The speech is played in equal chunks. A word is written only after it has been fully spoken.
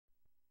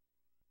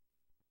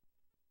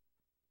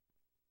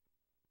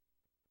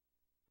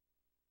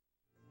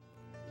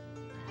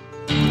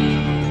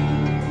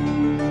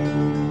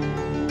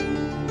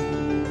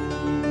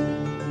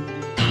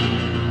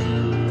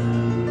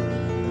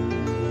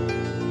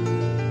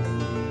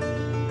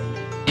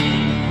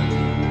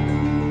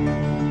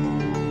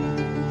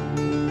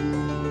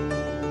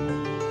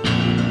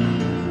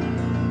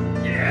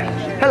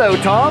Hello,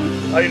 Tom.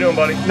 How you doing,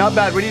 buddy? Not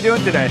bad. What are you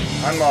doing today?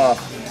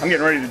 I'm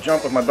getting ready to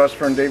jump with my best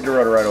friend Dave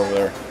DeRoda right over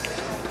there.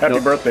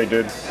 Happy birthday,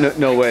 dude.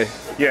 No way.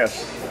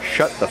 Yes.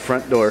 Shut the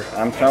front door.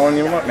 I'm telling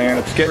you what, man.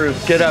 It's true.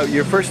 Get out.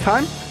 Your first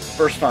time?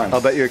 First time. I'll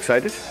bet you're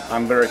excited.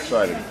 I'm very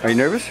excited. Are you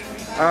nervous?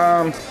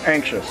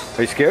 Anxious.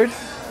 Are you scared?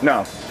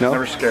 No. No?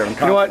 Never scared. I'm You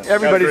know what?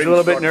 Everybody's a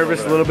little bit nervous,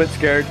 a over little bit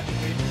scared.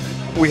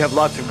 We have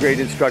lots of great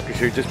instructors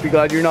here. Just be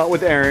glad you're not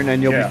with Aaron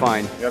and you'll be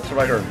fine. That's what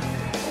I heard.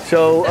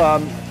 So,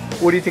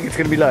 what do you think it's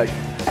going to be like?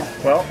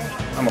 Well,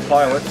 I'm a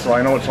pilot, so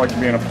I know what it's like to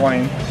be in a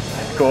plane.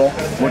 Cool.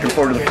 Looking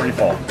forward to the free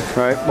fall. All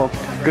right. Well,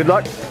 good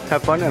luck.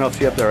 Have fun, and I'll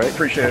see you up there, right?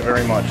 Appreciate it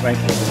very much. Thank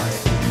you.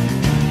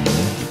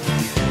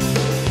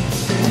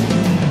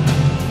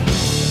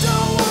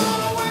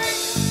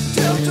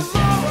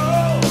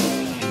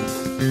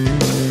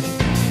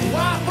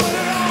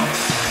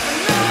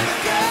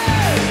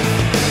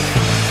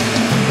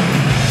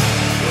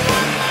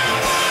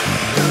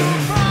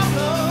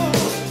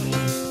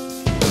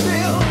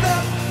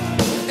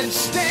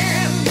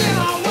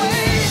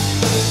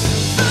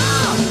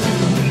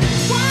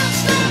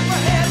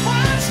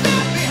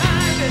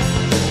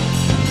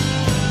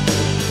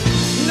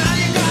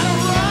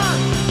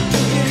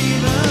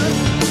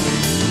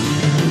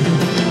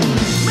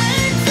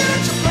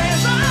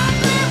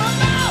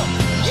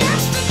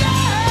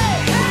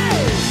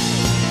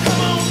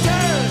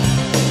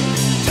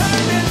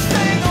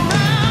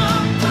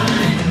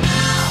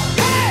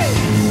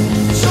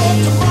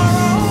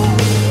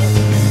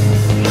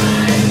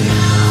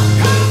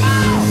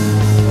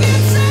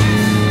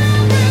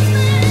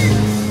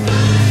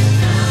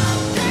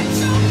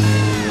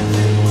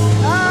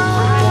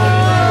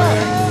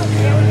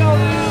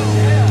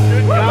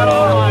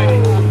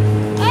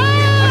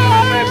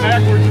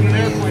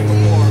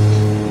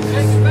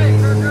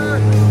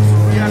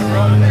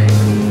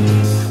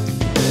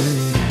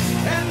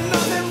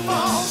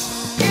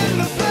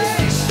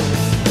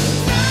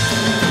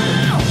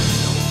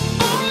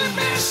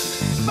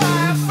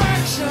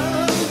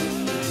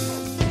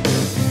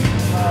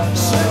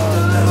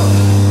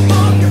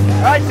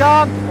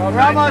 Tom,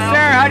 we're almost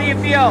there. How do you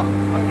feel?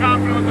 I'm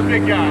confident with the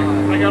big guy.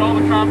 I got all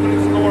the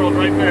confidence in the world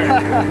right there.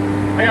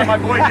 I got my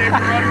boy Dave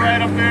DeRoda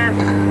right up there.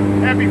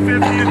 Happy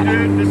 50th,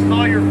 dude. This is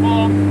all your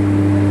fault.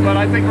 But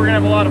I think we're going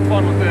to have a lot of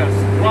fun with this.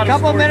 In a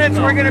couple minutes,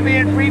 we're going to be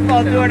in free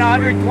fall doing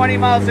 120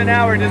 miles an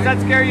hour. Does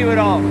that scare you at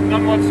all?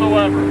 None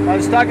whatsoever. I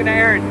was talking to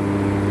Aaron.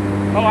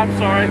 Oh, I'm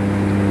sorry.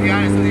 To be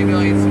honest with you,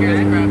 Billy, it scares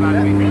the crap out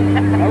of me.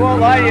 I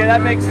won't lie to you,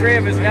 that makes 3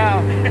 of us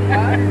now.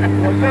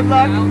 Well, good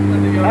luck.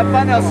 Have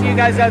fun. I'll see you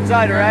guys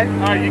outside, all right?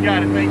 All right, you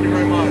got it. Thank you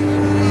very much.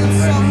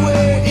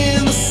 Somewhere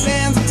in the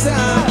sands of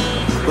time,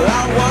 but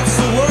I watch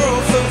the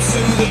world float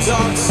to the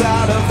dark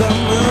side of the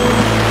moon.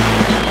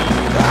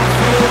 I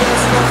feel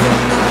there's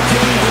nothing I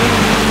can do.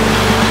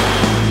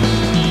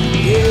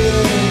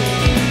 Yeah.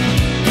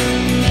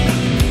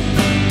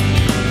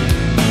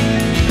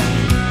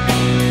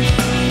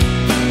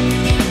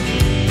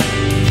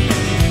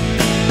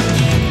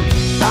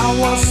 I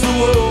watch the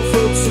world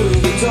float to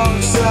the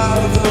dark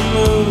side of the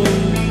moon.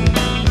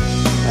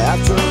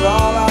 After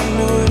all, I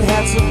knew it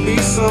had to be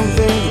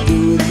something to do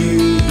with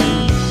you.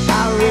 I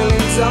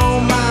really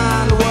don't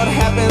mind what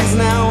happens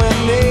now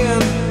and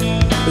then,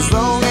 as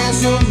long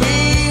as you'll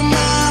be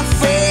my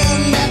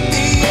friend at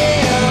the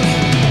end.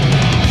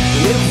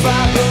 If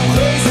I go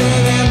crazy,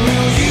 then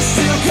will you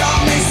still call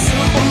me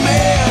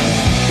Superman?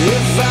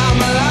 If I'm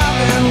alive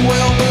and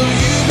well, will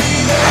you be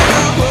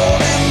there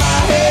holding my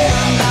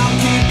hand? I'll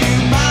keep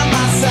you by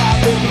my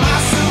side with my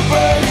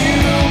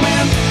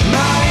superhuman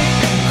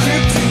might,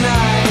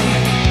 kryptonite.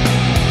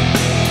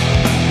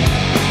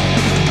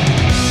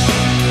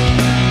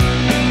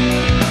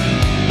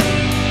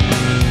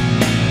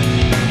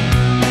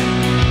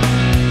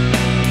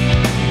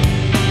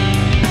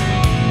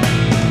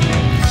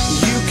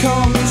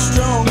 Call me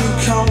strong, you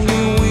call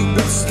me weak,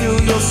 but still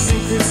your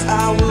secrets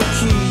I will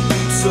keep.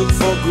 You took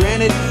for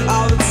granted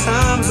all the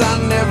times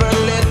I never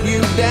let you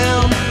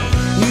down.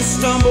 You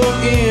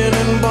stumbled in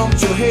and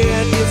bumped your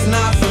head. If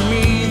not for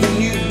me,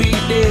 then you'd be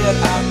dead.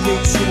 I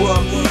picked you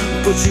up,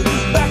 put you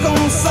back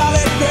on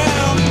solid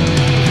ground.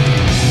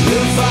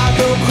 If I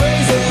go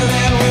crazy,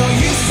 then will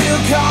you still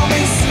call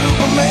me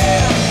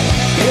Superman?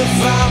 If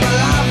I'm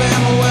alive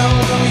and well,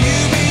 will you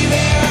be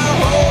there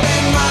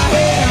holding my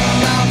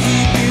hand? I'll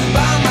keep you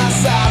by my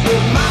side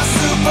with my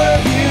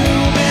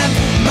superhuman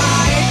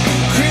might,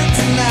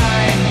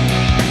 kryptonite.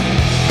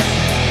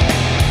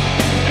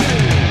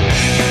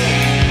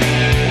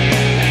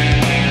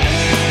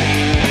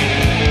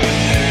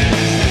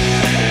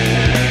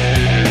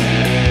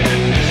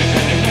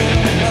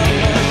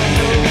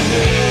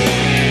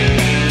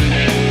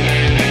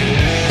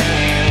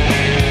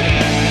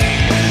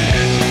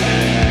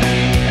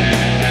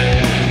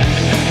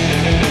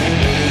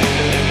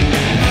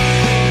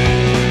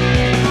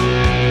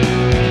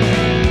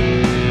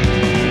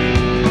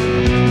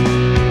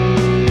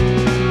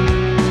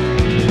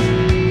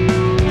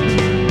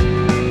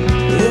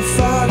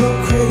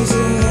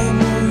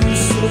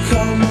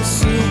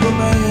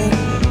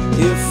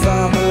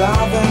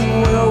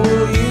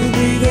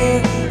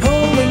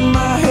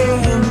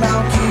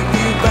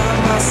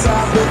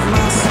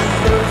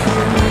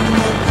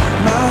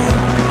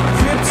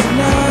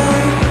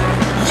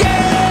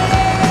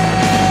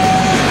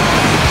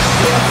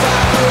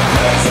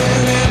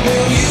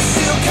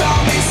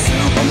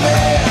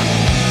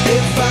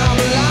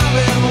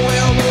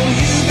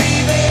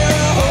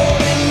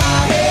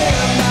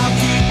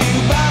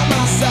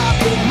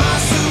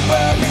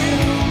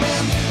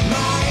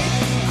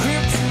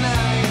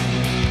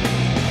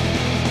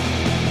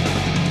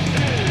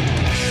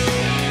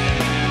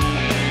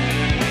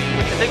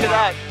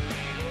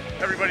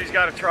 Everybody's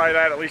got to try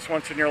that at least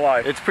once in your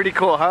life. It's pretty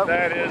cool, huh?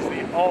 That is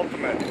the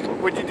ultimate.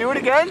 Would you do it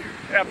again?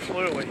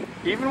 Absolutely.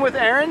 Even with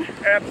Aaron?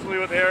 Absolutely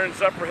with Aaron,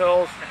 Zephyr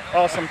Hills.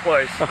 Awesome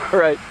place. All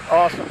right.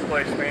 Awesome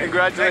place, man.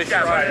 Congratulations.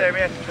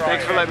 Thanks,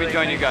 Thanks for letting me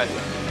join you guys.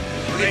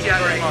 Thank you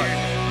very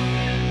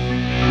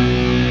much.